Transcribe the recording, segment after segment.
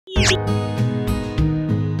Hi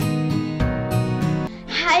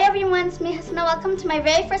everyone, it's me Husna. Welcome to my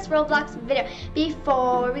very first Roblox video.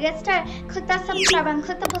 Before we get started, click that subscribe button,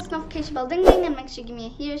 click the post notification bell, ding ding, and make sure you give me a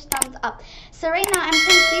huge thumbs up. So right now I'm trying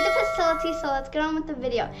to see the facility, so let's get on with the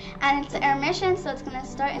video. And it's an intermission, so it's gonna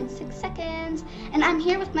start in 6 seconds. And I'm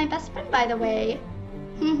here with my best friend, by the way.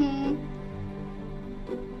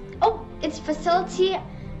 Oh, it's facility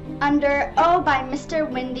under by Mr.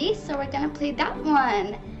 Windy, so we're gonna play that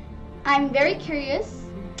one. I'm very curious.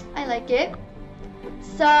 I like it.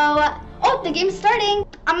 So, oh, the game's starting.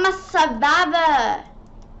 I'm a survivor.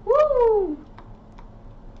 Woo!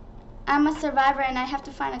 I'm a survivor and I have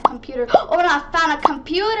to find a computer. Oh no, I found a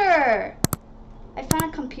computer. I found a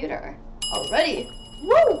computer already.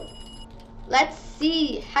 Woo! Let's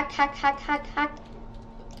see. Hack, hack, hack, hack, hack.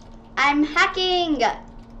 I'm hacking.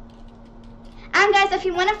 And guys, if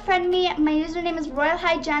you want to friend me, my username is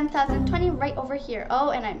RoyalHighJan1020 right over here.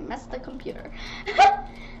 Oh, and I messed the computer.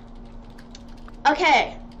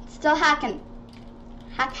 Okay, still hacking.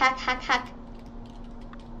 Hack, hack, hack, hack.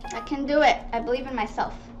 I can do it. I believe in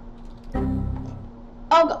myself.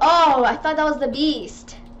 Oh, I thought that was the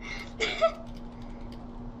beast.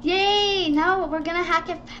 Yay, now we're gonna hack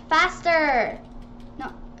it faster.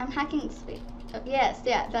 No, I'm hacking speed. Oh, yes,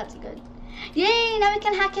 yeah, that's good. Yay, now we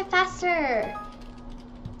can hack it faster.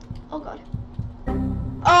 Oh god.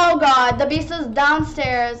 Oh god, the beast is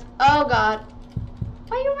downstairs. Oh god.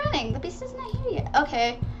 Why are you running? The beast is not here yet.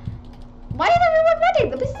 Okay. Why is everyone running?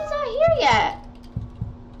 The beast is not here yet.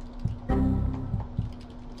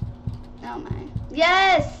 Oh my.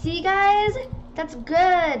 Yes, see guys? That's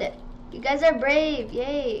good. You guys are brave.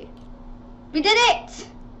 Yay. We did it!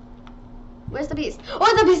 Where's the beast?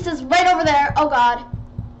 Oh, the beast is right over there. Oh god.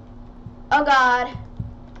 Oh god.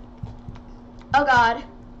 Oh god.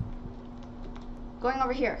 Going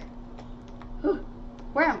over here.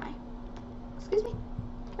 Where am I? Excuse me?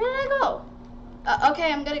 Where did I go?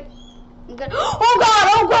 Okay, I'm gonna. Oh god!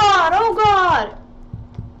 Oh god! Oh god!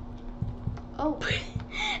 Oh. The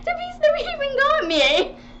beast never even got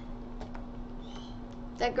me!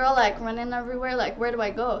 That girl like running everywhere, like where do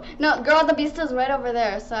I go? No, girl, the beast is right over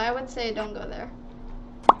there, so I would say don't go there.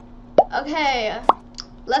 Okay.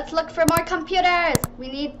 Let's look for more computers.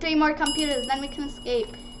 We need 3 more computers, then we can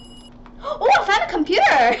escape. Oh, I found a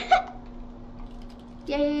computer!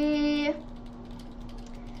 Yay!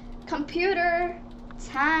 Computer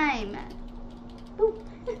time.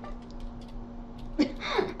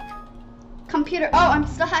 Computer. Oh, I'm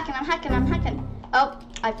still hacking. I'm hacking. Oh,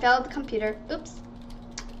 I failed the computer. Oops.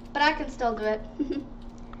 But I can still do it.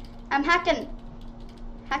 I'm hacking.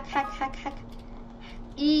 Hack, hack, hack, hack.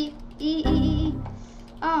 E.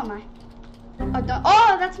 Oh my. Oh, don't.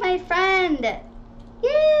 Oh, that's my friend.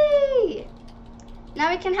 Yay! Now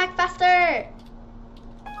we can hack faster.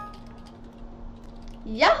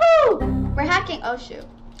 Yahoo! We're hacking. Oh shoot.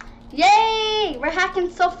 Yay! We're hacking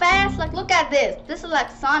so fast. Like, look at this. This is like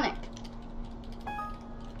Sonic.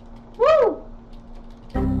 Woo!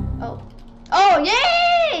 Oh,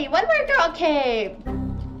 yay! One more girl. Okay.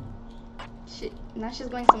 Now she's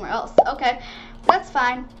going somewhere else. Okay. That's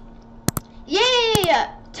fine. Yay!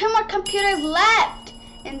 2 more computers left.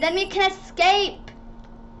 And then we can escape.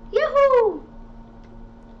 Yahoo!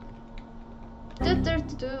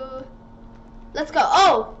 Let's go.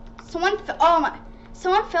 Oh, someone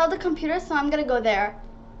failed the computer, so I'm gonna go there.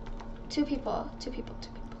 2 people.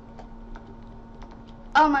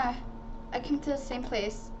 Oh my, I came to the same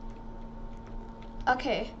place.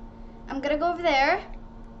 Okay, I'm gonna go over there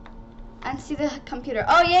and see the computer.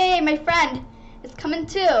 Oh yay, my friend is coming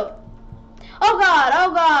too. Oh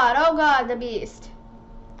god, the beast.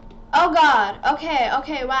 Oh god,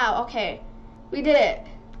 okay, wow, okay. We did it.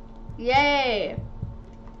 Yay.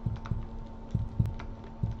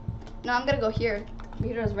 No, I'm gonna go here. The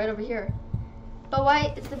computer is right over here. But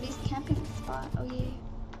why is the beast camping the spot? Oh yay.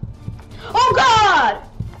 Oh god!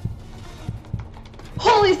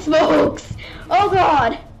 Holy smokes! Oh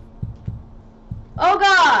god! Oh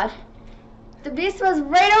god! The beast was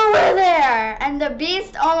right over there! And the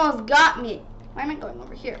beast almost got me. Why am I going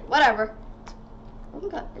over here? Whatever. Oh my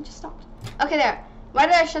god, it just stopped. Okay, there. Why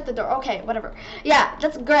did I shut the door? Okay, whatever. Yeah,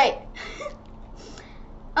 that's great.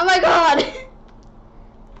 Oh my god!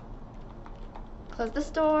 Close this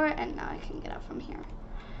door, and now I can get out from here.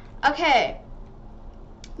 Okay.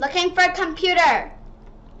 Looking for a computer.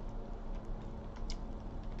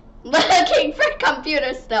 Looking for a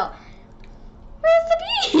computer still. Where's the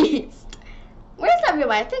beast? Where's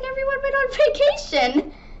everyone? I think everyone went on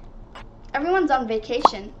vacation. Everyone's on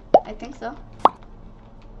vacation. I think so.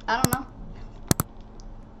 I don't know.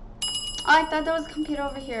 Oh, I thought there was a computer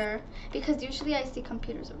over here. because usually I see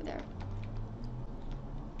computers over there.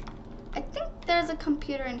 I think there's a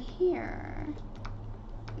computer in here.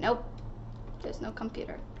 Nope, there's no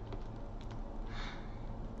computer.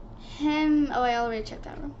 Oh, I already checked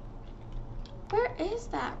that room. Where is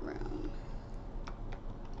that room?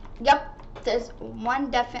 Yep, there's one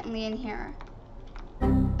definitely in here.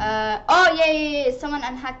 Oh, yeah. Someone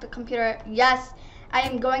unhacked the computer. Yes, I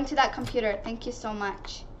am going to that computer. Thank you so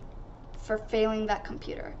much for failing that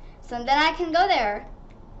computer. So then I can go there,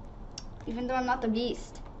 even though I'm not the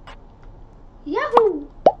beast. Yahoo!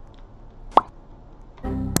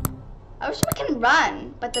 I wish we can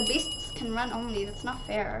run, but the beasts can run only. That's not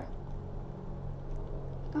fair.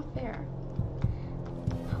 Not fair.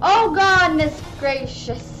 Oh, goodness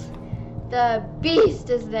gracious. The beast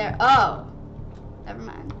is there. Oh. Never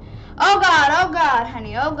mind. Oh God,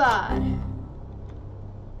 honey, oh God.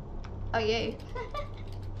 Oh yay.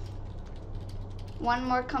 One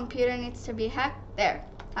more computer needs to be hacked. There,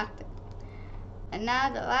 hacked it. And now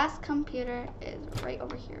the last computer is right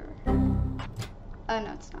over here. Oh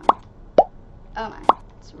no, it's not. Oh my,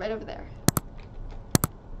 it's right over there.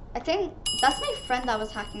 I think that's my friend that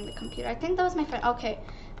was hacking the computer. I think that was my friend. Okay,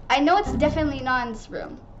 I know it's definitely not in this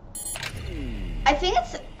room. I think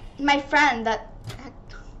it's my friend that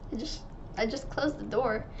I just closed the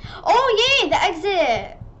door. Oh yay, the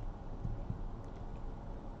exit.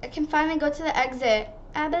 I can finally go to the exit.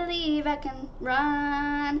 I believe I can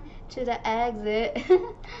run to the exit.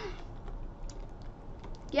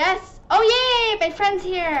 Yes. Oh yay, my friend's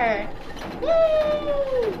here.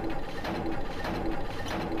 Yay.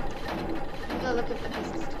 Let's go look at the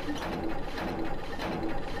business.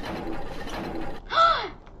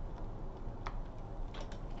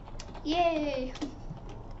 Yay.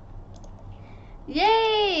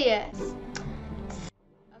 Yay!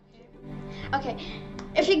 Okay.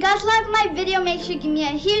 If you guys like my video, make sure you give me a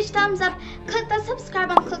huge thumbs up. Click the subscribe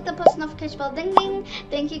and click the post notification bell. Ding ding.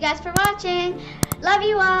 Thank you guys for watching. Love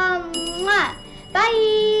you all. Mwah.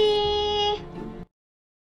 Bye.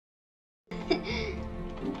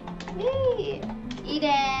 Yay!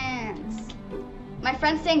 Edens. My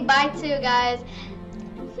friend's saying bye too, guys.